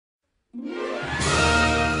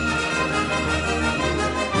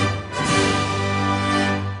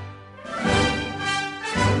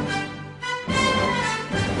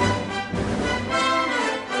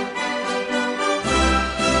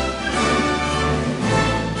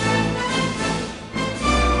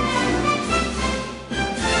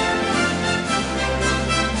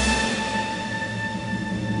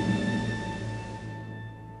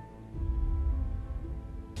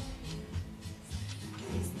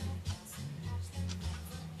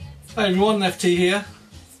Hey everyone, FT here,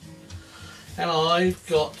 and I've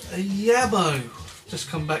got a YABO. Just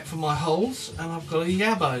come back from my holes and I've got a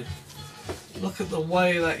YABO. Look at the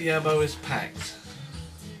way that YABO is packed.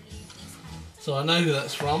 So I know who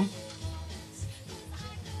that's from.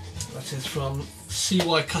 That is from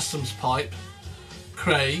CYcustompipes,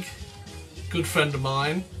 Craig, good friend of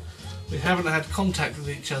mine. We haven't had contact with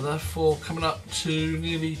each other for coming up to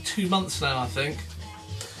nearly 2 months now, I think.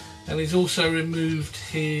 And he's also removed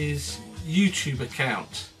his YouTube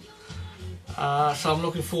account. So I'm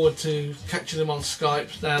looking forward to catching him on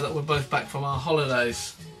Skype now that we're both back from our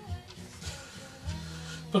holidays.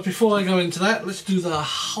 But before I go into that, let's do the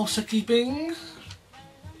housekeeping.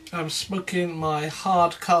 I'm smoking my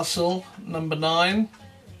Hardcastle number 9.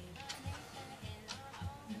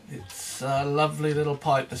 It's a lovely little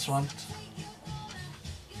pipe, this one.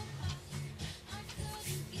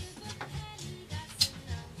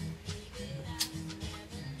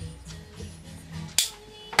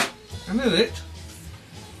 And in it,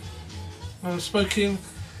 I'm smoking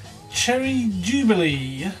Cherry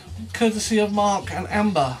Jubilee, courtesy of Mark and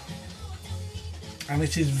Amber. And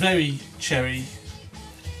it is very cherry.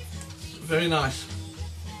 Very nice.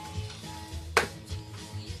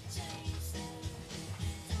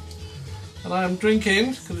 And I am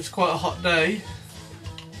drinking, because it's quite a hot day,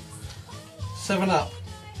 7-Up.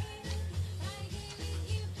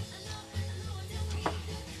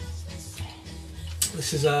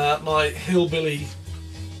 This is my Hillbilly.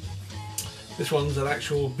 This one's an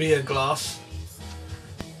actual beer glass.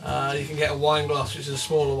 You can get a wine glass, which is a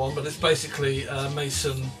smaller one, but it's basically a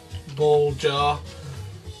mason ball jar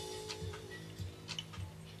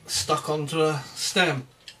stuck onto a stem.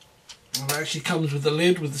 And it actually comes with the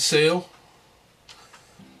lid with the seal,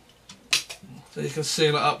 so you can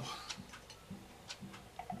seal it up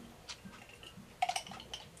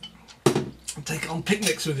and take it on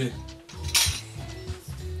picnics with you.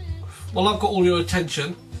 Well, I've got all your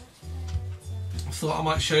attention. I thought I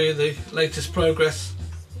might show you the latest progress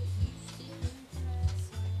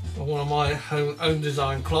of one of my own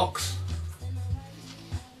design clocks.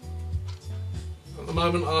 At the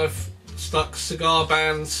moment I've stuck cigar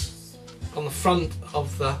bands on the front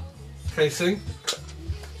of the casing.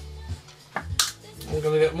 I'm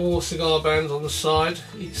going to get more cigar bands on the side,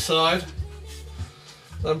 each side.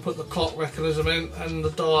 Then put the clock mechanism in and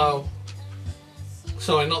the dial.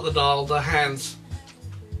 Sorry, not the dial, the hands.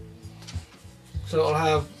 So I'll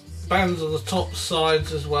have bands on the top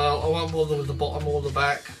sides as well. I won't bother with the bottom or the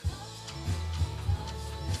back.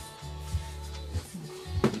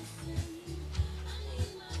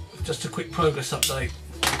 Just a quick progress update.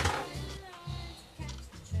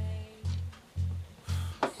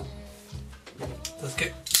 Let's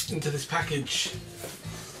get into this package.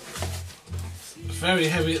 It's very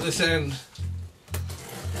heavy at this end.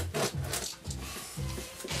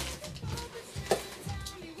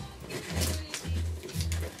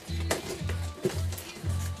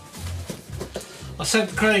 I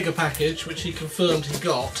sent Craig a package which he confirmed he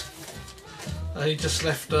got. He just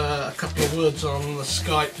left a couple of words on the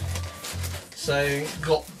Skype saying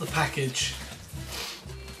got the package.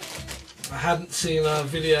 I hadn't seen a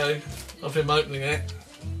video of him opening it,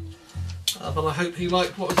 but I hope he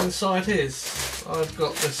liked what was inside his. I've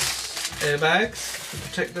got this airbags to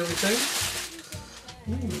protect everything.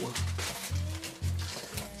 Ooh.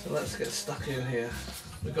 So let's get stuck in here.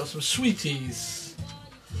 We've got some sweeties.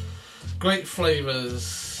 Great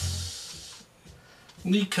flavours.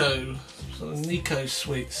 Nico, some Nico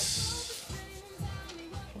sweets.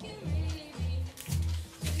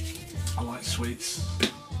 I like sweets.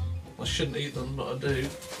 I shouldn't eat them, but I do.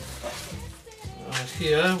 Right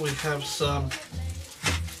here we have some.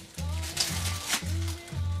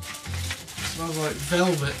 Smells like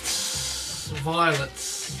velvets,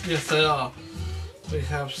 violets. Yes, they are. We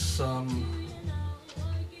have some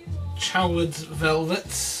Chowards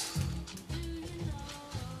velvets.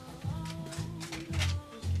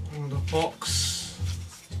 Box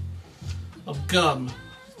of gum,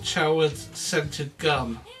 Chowards scented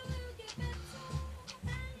gum.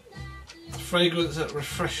 A fragrance that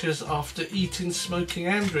refreshes after eating, smoking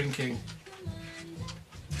and drinking.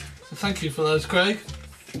 So thank you for those, Craig.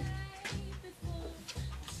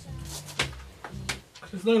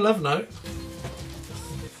 There's no love note.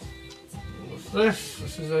 What's this?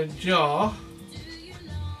 This is a jar.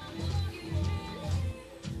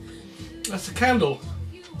 That's a candle.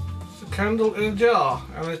 Candle in a jar,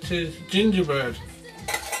 and it is gingerbread.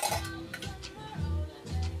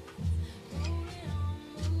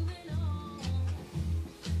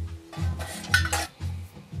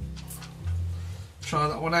 Try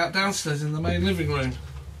that one out downstairs in the main living room.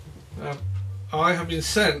 I have been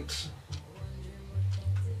sent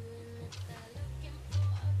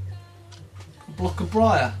a block of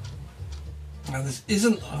briar. Now this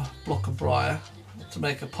isn't a block of briar to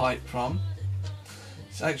make a pipe from,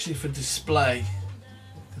 it's actually for display.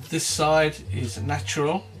 This side is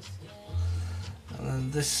natural, and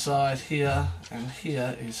then this side here and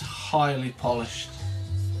here is highly polished.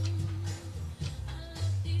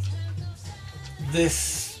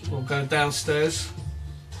 This will go downstairs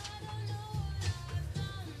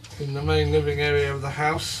in the main living area of the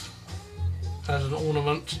house as an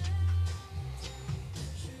ornament.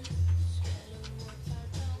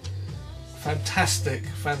 Fantastic,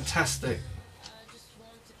 fantastic.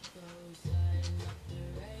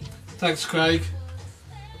 Thanks, Craig.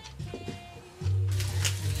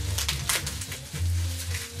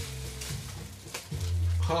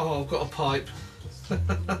 Oh, I've got a pipe.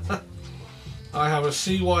 I have a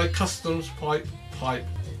CY Customs pipe.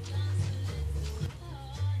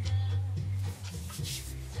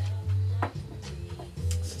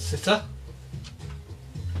 It's a sitter.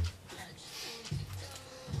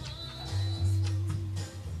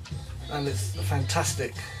 And it's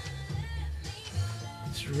fantastic.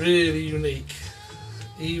 It's really unique.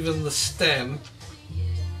 Even the stem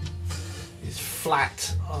is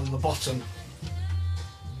flat on the bottom.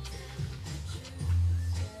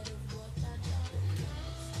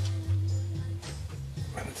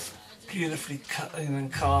 And it's beautifully cut in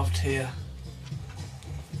and carved here.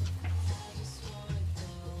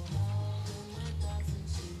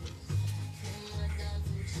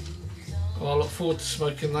 Well, I look forward to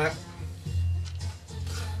smoking that.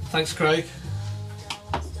 Thanks, Craig.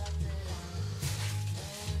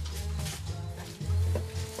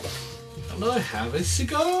 And I have a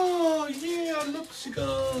cigar. Yeah, I love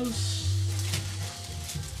cigars.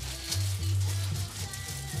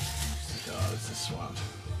 Cigar is this one.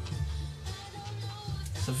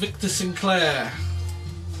 It's a Victor Sinclair.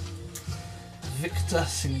 Victor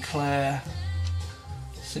Sinclair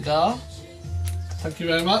cigar. Thank you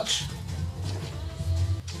very much.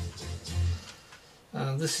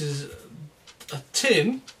 And this is a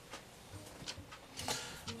tin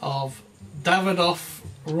of Davidoff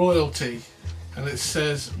royalty, and it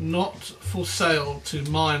says not for sale to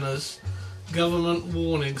minors, government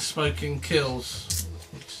warning, smoking kills.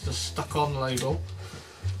 It's just stuck on the label,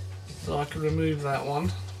 so I can remove that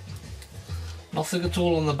one. Nothing at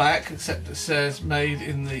all on the back except it says made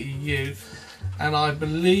in the EU, and I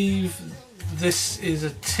believe this is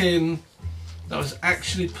a tin that was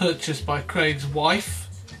actually purchased by Craig's wife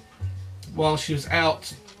while she was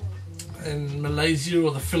out in Malaysia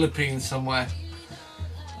or the Philippines somewhere.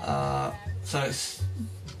 So it's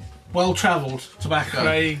well travelled tobacco.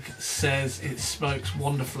 Craig says it smokes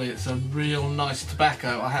wonderfully. It's a real nice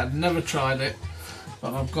tobacco. I had never tried it,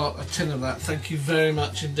 but I've got a tin of that. Thank you very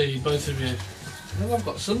much indeed, both of you. And I've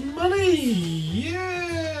got some money.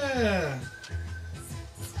 Yeah!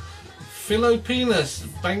 Filipinas,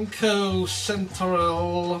 Banco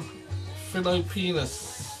Central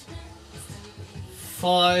Filipinas,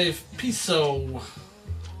 5 peso,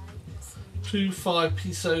 2 5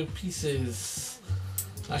 peso pieces.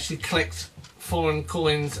 I actually collect foreign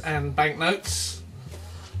coins and banknotes,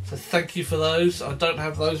 so thank you for those. I don't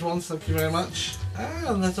have those ones, thank you very much.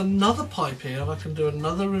 And there's another pipe here, and I can do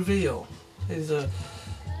another reveal. Here's a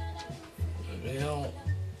reveal.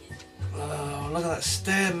 Oh, look at that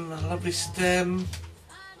stem, a lovely stem.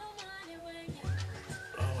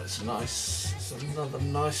 Oh, it's nice. It's another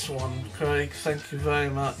nice one, Craig. Thank you very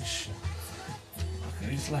much.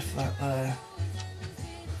 Okay, he's left that there.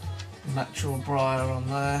 Natural briar on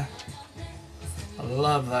there. I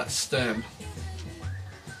love that stem.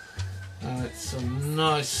 And it's a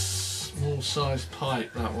nice small sized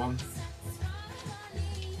pipe, that one.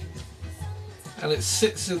 And it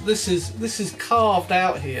sits. This is carved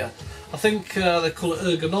out here. I think they call it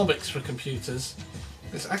ergonomics for computers.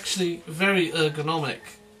 It's actually very ergonomic,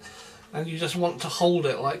 and you just want to hold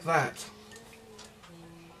it like that.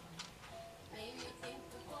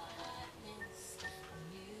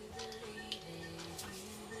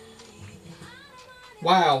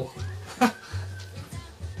 Wow!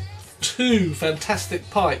 2 fantastic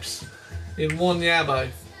pipes in one YABO,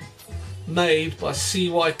 made by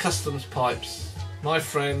CYcustompipes. My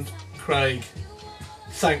friend Craig.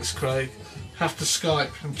 Thanks, Craig. Have to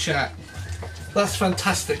Skype and chat. That's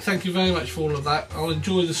fantastic. Thank you very much for all of that. I'll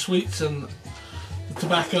enjoy the sweets and the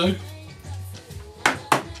tobacco.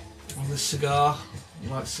 And this cigar.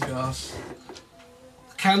 I like cigars.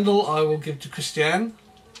 The candle I will give to Christiane,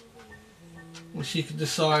 and she can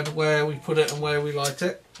decide where we put it and where we light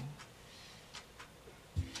it.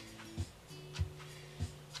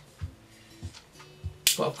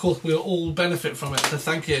 but of course we'll all benefit from it, so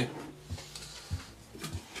thank you.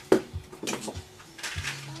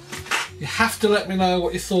 You have to let me know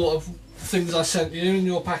what you thought of things I sent you in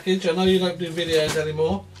your package. I know you don't do videos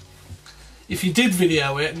anymore. If you did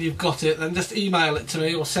video it and you've got it, then just email it to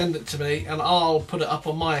me or send it to me and I'll put it up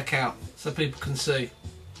on my account so people can see.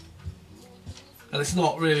 And it's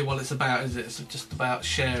not really what it's about, is it? It's just about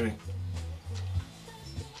sharing.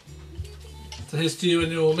 So here's to you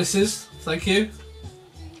and your missus. Thank you.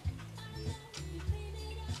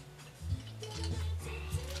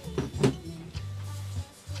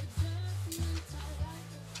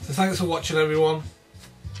 So thanks for watching, everyone.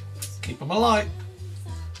 Keep them alight.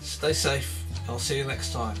 Stay safe. I'll see you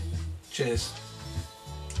next time. Cheers.